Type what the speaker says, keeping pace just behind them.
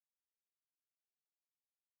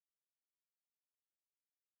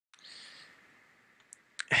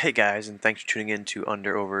Hey guys, and thanks for tuning in to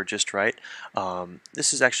Under Over Just Right.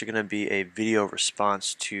 This is actually going to be a video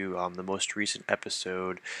response to the most recent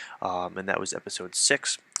episode, and that was episode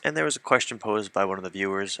 6. And there was a question posed by one of the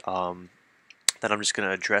viewers that I'm just going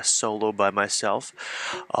to address solo by myself.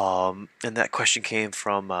 And that question came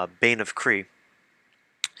from Bane of Cree.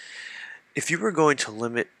 If you were going to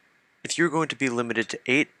limit, if you were going to be limited to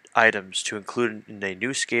 8 items to include in a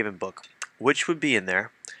new Skaven book, which would be in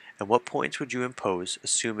there? And what points would you impose,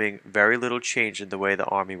 assuming very little change in the way the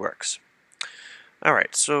army works?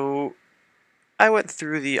 Alright, so I went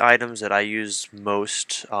through the items that I use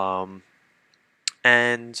most,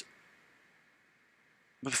 and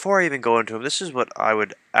before I even go into them, this is what I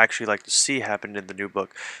would actually like to see happen in the new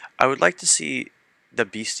book. I would like to see the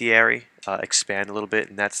bestiary expand a little bit,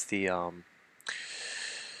 and that's the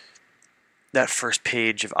that first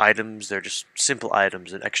page of items. They're just simple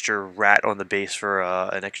items: an extra rat on the base for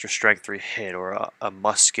an extra strength 3 hit, or a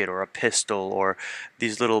musket, or a pistol, or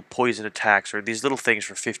these little poison attacks, or these little things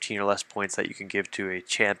for 15 or less points that you can give to a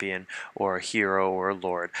champion or a hero or a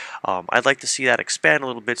lord. I'd like to see that expand a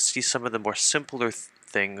little bit, see some of the more simpler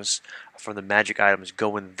things from the magic items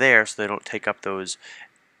go in there, so they don't take up those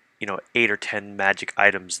 8 or 10 magic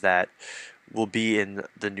items that will be in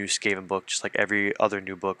the new Skaven book, just like every other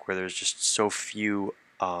new book where there's just so few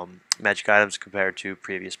magic items compared to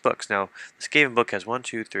previous books. Now, the Skaven book has 5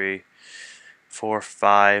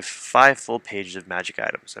 full pages of magic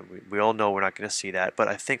items, and we all know we're not going to see that, but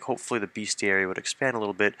I think hopefully the bestiary would expand a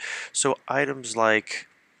little bit. So items like,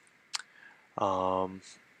 um,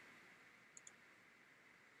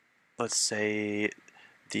 let's say,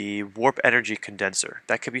 the warp energy condenser.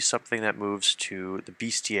 That could be something that moves to the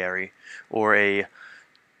bestiary, or a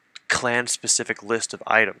clan-specific list of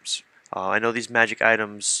items. I know these magic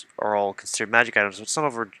items are all considered magic items, but some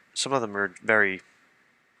of them are very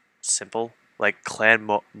simple, like Clan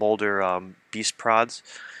Molder Beast Prods,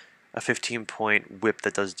 a 15-point whip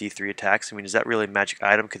that does D3 attacks. I mean, is that really a magic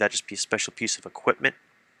item? Could that just be a special piece of equipment?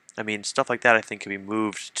 I mean, stuff like that I think can be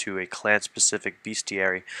moved to a clan-specific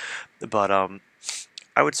bestiary, but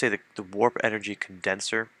I would say the Warp Energy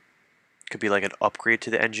Condenser could be like an upgrade to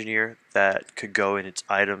the engineer that could go in its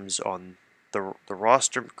items on the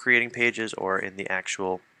roster creating pages or in the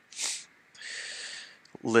actual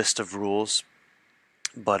list of rules.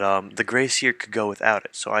 But the Grayseer could go without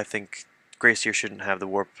it, so I think Grayseer shouldn't have the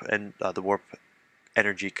warp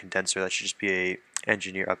energy condenser. That should just be a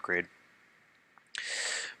engineer upgrade.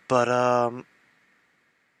 But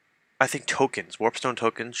I think tokens, Warpstone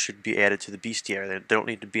tokens, should be added to the bestiary. They don't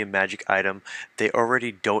need to be a magic item. They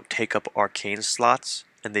already don't take up arcane slots,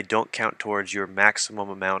 and they don't count towards your maximum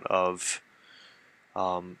amount of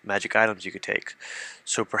magic items you could take.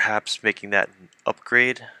 So perhaps making that an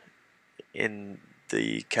upgrade in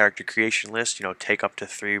the character creation list, take up to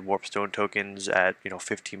 3 Warpstone tokens at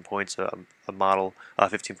 15 points a model,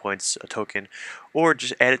 15 points a token, or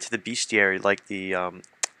just add it to the bestiary like the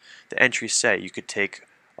entries say. You could take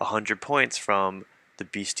 100 points from the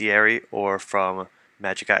bestiary or from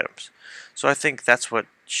magic items. So I think that's what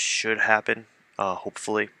should happen,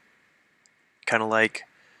 hopefully. Kind of like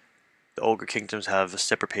the Ogre Kingdoms have a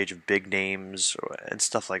separate page of big names and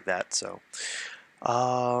stuff like that.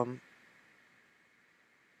 Um,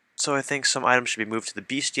 so I think some items should be moved to the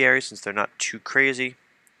bestiary since they're not too crazy.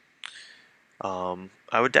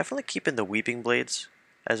 I would definitely keep in the Weeping Blades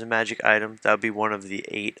as a magic item. That would be one of the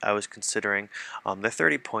 8 I was considering. They're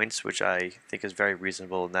 30 points, which I think is very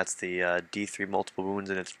reasonable, and that's the D3 multiple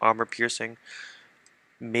wounds and its armor piercing.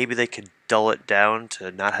 Maybe they could dull it down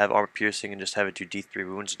to not have armor piercing and just have it do D3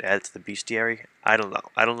 wounds and add it to the bestiary. I don't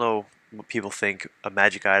know. I don't know what people think a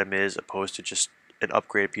magic item is opposed to just an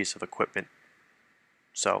upgraded piece of equipment.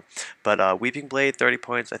 So, but Weeping Blade, 30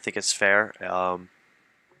 points, I think it's fair.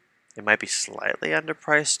 It might be slightly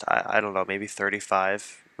underpriced. I don't know, maybe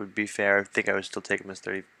 35 would be fair. I think I would still take them as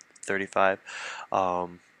 35.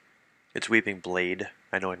 It's Weeping Blade.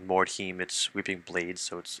 I know in Mordheim it's Weeping Blades,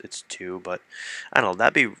 so it's 2, but I don't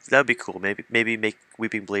know, that'd be cool. Maybe make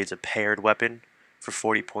Weeping Blades a paired weapon for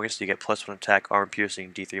 40 points, so you get +1 attack, armor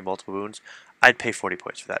piercing, D3 multiple wounds. I'd pay 40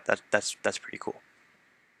 points for that. That's pretty cool.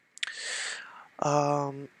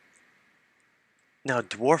 Um, Now,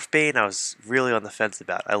 Dwarf Bane, I was really on the fence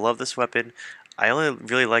about. I love this weapon. I only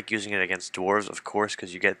really like using it against dwarves, of course,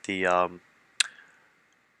 because you get the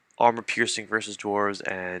armor piercing versus dwarves,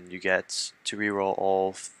 and you get to reroll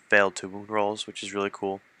all failed to wound rolls, which is really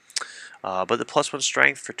cool. But the +1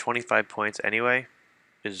 strength for 25 points anyway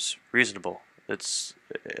is reasonable. It's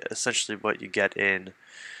essentially what you get in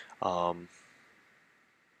um,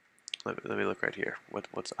 Let me look right here.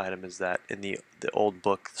 What's item is that in the old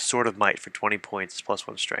book? Sword of Might for 20 points,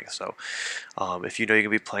 +1 strength. So if you know you're gonna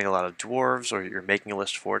be playing a lot of dwarves or you're making a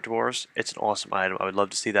list for dwarves, it's an awesome item. I would love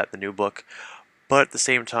to see that in the new book. But at the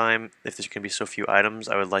same time, if there's going to be so few items,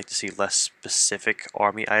 I would like to see less specific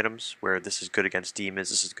army items, where this is good against demons,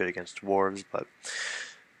 this is good against dwarves, but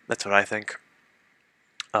that's what I think.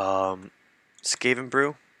 Skaven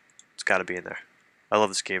Brew, it's got to be in there. I love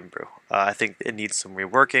the Skaven Brew. I think it needs some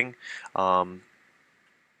reworking.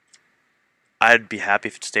 I'd be happy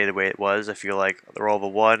if it stayed the way it was. I feel like the roll of a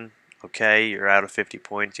 1, okay, you're out of 50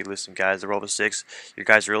 points, you lose some guys. The roll of a 6, your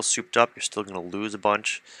guys are real souped up, you're still going to lose a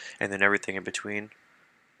bunch, and then everything in between.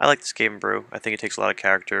 I like the Skaven Brew. I think it takes a lot of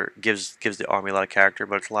character, gives the army a lot of character,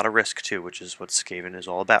 but it's a lot of risk too, which is what Skaven is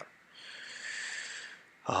all about.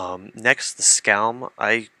 Next, the Scalm.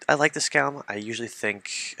 I like the Scalm. I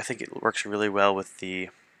think it works really well with the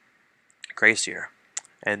Gracier,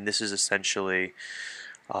 and this is essentially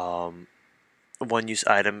a one-use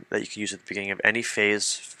item that you can use at the beginning of any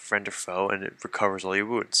phase, friend or foe, and it recovers all your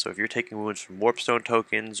wounds. So if you're taking wounds from Warpstone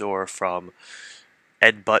tokens or from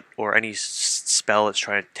Edbutt or any spell that's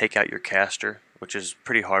trying to take out your caster, which is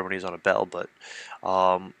pretty hard when he's on a bell, but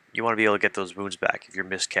you want to be able to get those wounds back if you're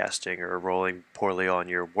miscasting or rolling poorly on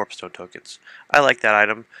your Warpstone tokens. I like that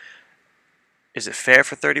item. Is it fair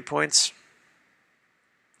for 30 points?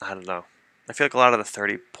 I don't know. I feel like a lot of the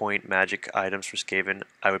 30-point magic items for Skaven,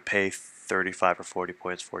 I would pay 35 or 40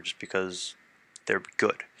 points for just because they're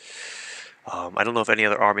good. I don't know if any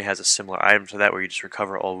other army has a similar item to that where you just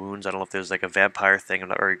recover all wounds. I don't know if there's like a vampire thing.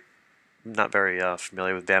 I'm not very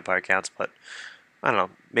familiar with vampire counts, but I don't know.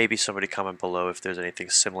 Maybe somebody comment below if there's anything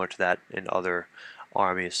similar to that in other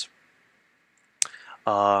armies.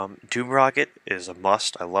 Doom Rocket is a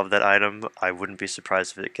must. I love that item. I wouldn't be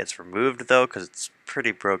surprised if it gets removed though, because it's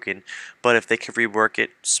pretty broken. But if they could rework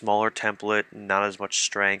it, smaller template, not as much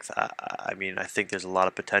strength, I mean, I think there's a lot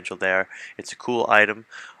of potential there. It's a cool item.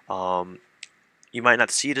 You might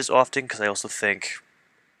not see it as often because I also think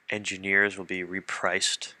engineers will be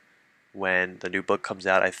repriced when the new book comes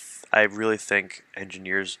out. I really think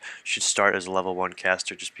engineers should start as a level 1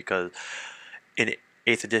 caster just because in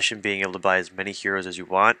 8th edition being able to buy as many heroes as you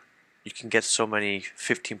want, you can get so many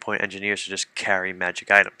 15-point engineers to just carry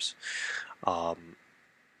magic items.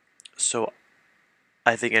 So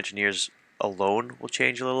I think engineers alone will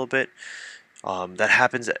change a little bit. That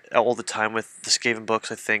happens all the time with the Skaven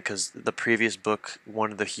books, I think, because the previous book,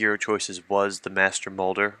 one of the hero choices was the Master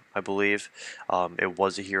Molder, I believe. It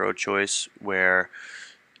was a hero choice where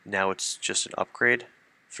now it's just an upgrade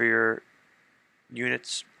for your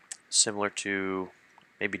units, similar to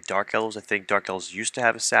maybe Dark Elves. I think Dark Elves used to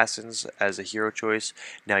have Assassins as a hero choice.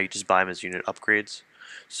 Now you just buy them as unit upgrades.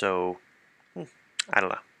 So, I don't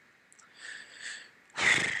know.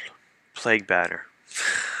 Plague Banner.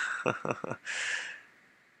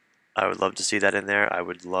 I would love to see that in there. I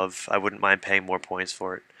wouldn't mind paying more points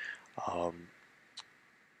for it.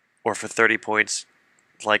 Or for 30 points,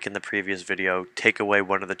 like in the previous video, take away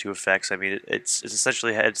one of the two effects. I mean, it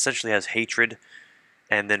essentially has hatred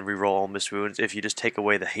and then reroll all missed wounds. If you just take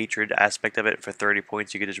away the hatred aspect of it for 30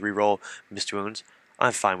 points, you could just reroll missed wounds.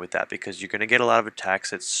 I'm fine with that because you're going to get a lot of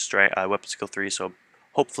attacks. It's weapon skill 3, so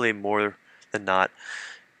hopefully more than not,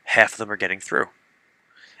 half of them are getting through.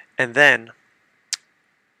 And then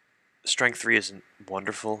Strength 3 isn't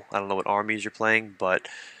wonderful. I don't know what armies you're playing, but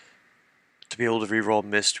to be able to reroll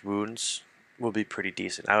missed wounds will be pretty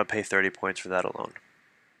decent. I would pay 30 points for that alone.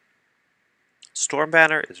 Storm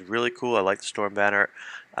Banner is really cool. I like the Storm Banner.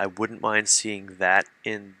 I wouldn't mind seeing that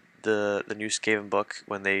in the new Skaven book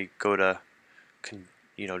when they go to,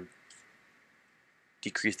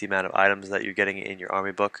 decrease the amount of items that you're getting in your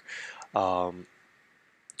army book.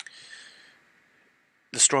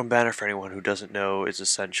 The Storm Banner, for anyone who doesn't know, is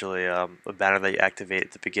essentially a banner that you activate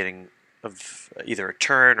at the beginning of either a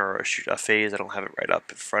turn or a phase. I don't have it right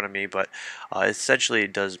up in front of me, but essentially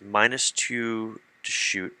it does -2 to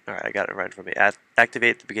shoot. Alright, I got it right in front of me.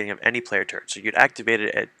 Activate at the beginning of any player turn. So you'd activate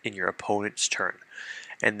it in your opponent's turn.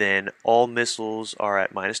 And then all missiles are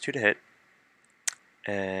at -2 to hit.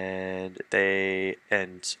 And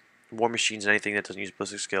War Machines and anything that doesn't use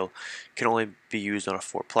ballistic skill can only be used on a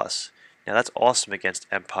 4+. Now that's awesome against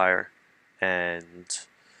Empire and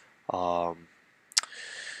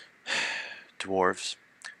dwarves.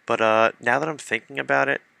 But now that I'm thinking about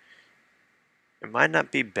it, it might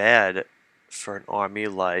not be bad for an army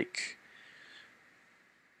like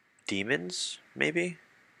demons, maybe?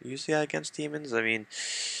 Use that against demons? I mean,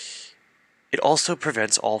 it also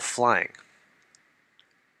prevents all flying.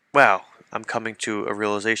 Wow, I'm coming to a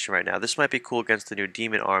realization right now. This might be cool against the new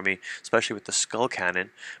demon army, especially with the skull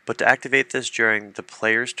cannon, but to activate this during the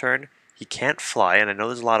player's turn, he can't fly, and I know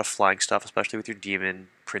there's a lot of flying stuff, especially with your demon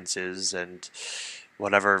princes and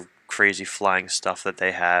whatever crazy flying stuff that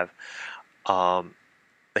they have. Um,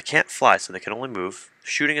 they can't fly, so they can only move.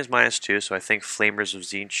 Shooting is -2, so I think Flamers of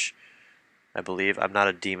Tzeentch, I believe. I'm not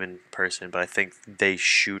a demon person, but I think they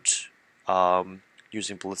shoot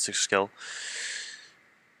using ballistic skill.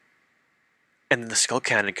 And then the skull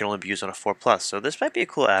cannon can only be used on a 4+, so this might be a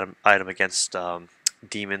cool item against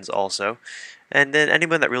demons also. And then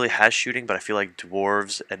anyone that really has shooting, but I feel like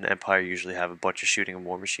dwarves and Empire usually have a bunch of shooting and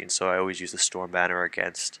war machines, so I always use the Storm Banner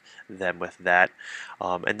against them with that.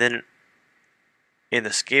 And then in the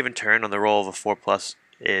Skaven turn, on the roll of a 4+,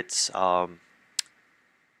 it's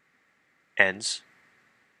ends.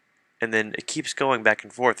 And then it keeps going back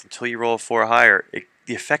and forth until you roll a 4 or higher.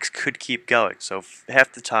 The effects could keep going, so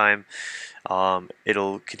half the time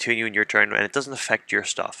it'll continue in your turn, and it doesn't affect your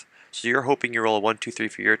stuff. So you're hoping you roll a 1, 2, 3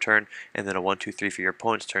 for your turn, and then a 1, 2, 3 for your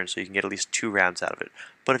opponent's turn, so you can get at least 2 rounds out of it.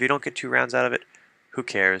 But if you don't get 2 rounds out of it, who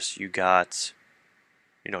cares? You got,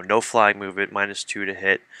 no flying movement, -2 to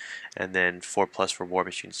hit, and then 4+ for war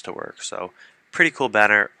machines to work. So pretty cool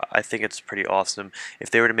banner. I think it's pretty awesome. If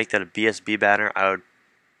they were to make that a BSB banner, I would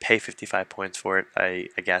pay 55 points for it, I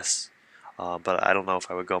guess. But I don't know if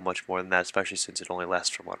I would go much more than that, especially since it only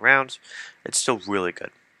lasts for 1 round. It's still really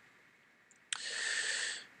good.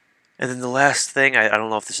 And then the last thing, I don't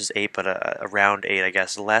know if this is 8, but a round 8, I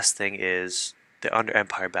guess. The last thing is the Under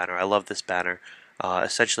Empire banner. I love this banner.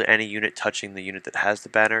 Essentially, any unit touching the unit that has the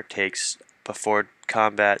banner takes, before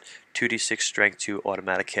combat, 2d6 strength 2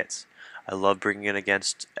 automatic hits. I love bringing it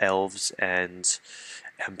against elves and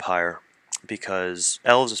Empire, because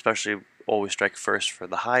elves especially always strike first for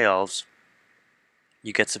the high elves.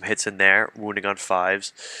 You get some hits in there, wounding on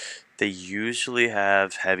 5s. They usually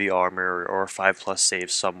have heavy armor or 5+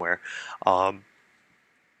 saves somewhere.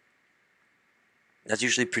 That's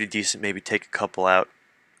usually pretty decent. Maybe take a couple out,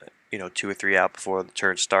 2 or 3 out before the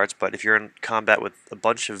turn starts. But if you're in combat with a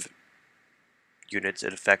bunch of units,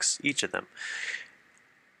 it affects each of them.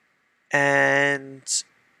 And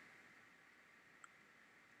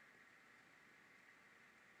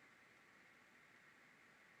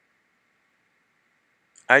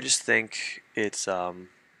I just think it's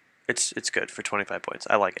good for 25 points.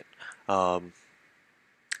 I like it.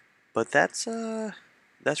 But that's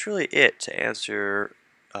really it to answer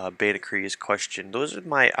Beta Kree's question. Those are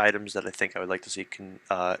my items that I think I would like to see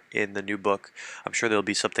in the new book. I'm sure there'll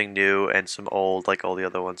be something new and some old, like all the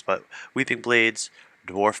other ones. But Weeping Blades,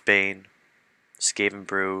 Dwarf Bane, Skaven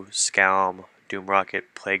Brew, Scalm, Doom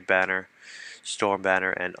Rocket, Plague Banner, Storm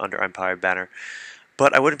Banner, and Under Empire Banner.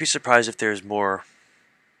 But I wouldn't be surprised if there's more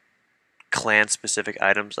clan-specific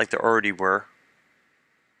items, like there already were,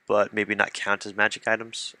 but maybe not count as magic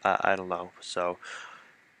items. I don't know. So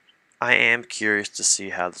I am curious to see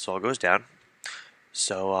how this all goes down.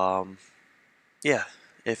 So yeah,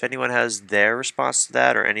 if anyone has their response to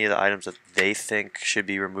that, or any of the items that they think should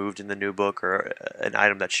be removed in the new book, or an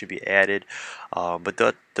item that should be added, but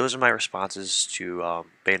those are my responses to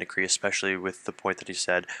Beta Kree, especially with the point that he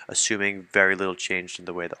said, assuming very little change in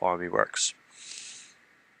the way the army works.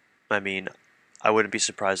 I mean, I wouldn't be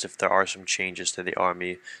surprised if there are some changes to the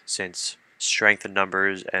army, since strength in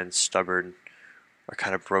numbers and stubborn are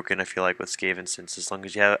kind of broken, I feel like, with Skaven, since as long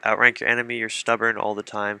as you outrank your enemy, you're stubborn all the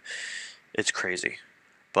time. It's crazy.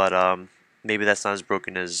 But maybe that's not as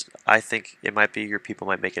broken as I think it might be. Your people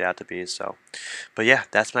might make it out to be. So, but yeah,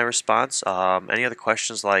 that's my response. Any other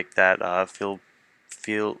questions like that,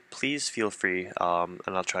 please feel free, and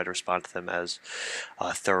I'll try to respond to them as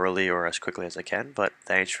thoroughly or as quickly as I can. But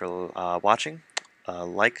thanks for watching.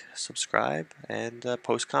 Like, subscribe, and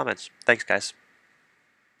post comments. Thanks, guys.